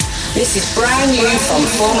This is brand new from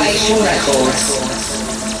Formation Records.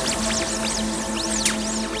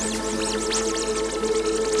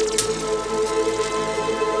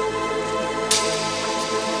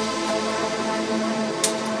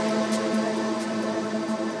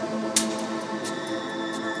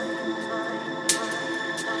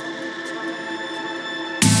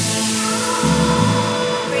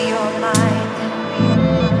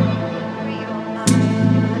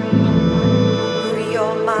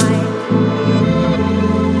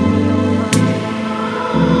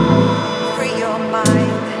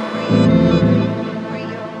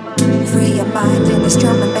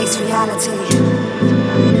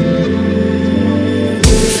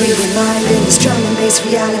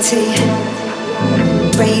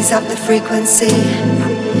 Raise up the frequency.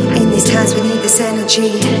 In these times we need this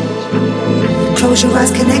energy. Close your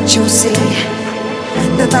eyes, connect, you'll see.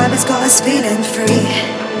 The vibe has got us feeling free.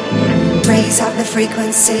 Raise up the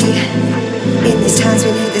frequency. In these times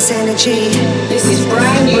we need this energy. This is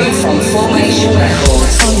brand new from Formation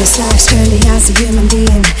Records. On this life's journey as a human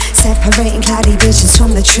being, separating cloudy visions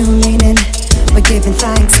from the true meaning. We're giving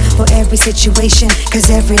thanks for every situation, cause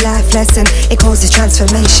every life lesson, it causes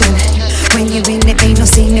transformation. When you're in it, ain't no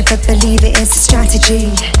seeing it, but believe it, it's a strategy.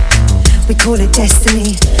 We call it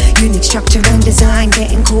destiny. Unique structure and design.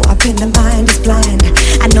 Getting caught up in the mind is blind,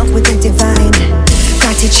 and not with the divine.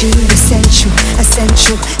 Gratitude essential,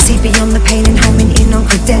 essential. See beyond the pain and homing in on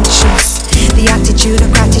credentials. The attitude of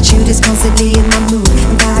gratitude is constantly in my mood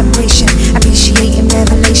and vibration. Appreciating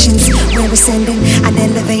revelations. We're ascending and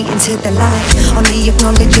elevating to the light. Only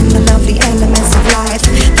acknowledging the lovely elements of life.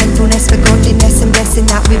 Thankfulness for godliness and blessing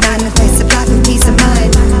that we manifest. Supply for peace of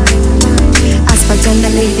mind. Azpect and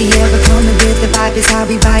the lady, yeah, we're coming with the vibe. Is how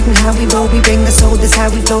we ride and how we roll. We bring the soul, that's how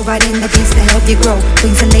we flow. Right in the beats to help you grow.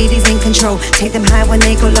 Queens and ladies in control. Take them high when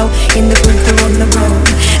they go low. In the booth or on the road.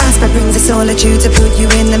 Azpect brings the solitude to put you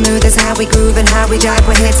in the mood. That's how we groove and how we drive.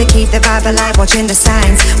 We're here to keep the vibe alive. Watching the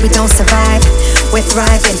signs, we don't survive, we're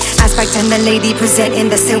thriving. Azpect and the lady presenting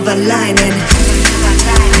the silver lining.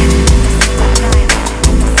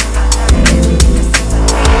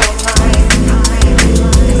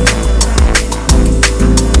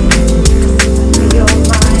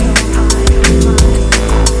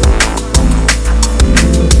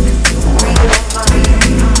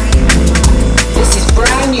 This is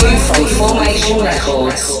brand new from Formation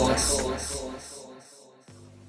Records.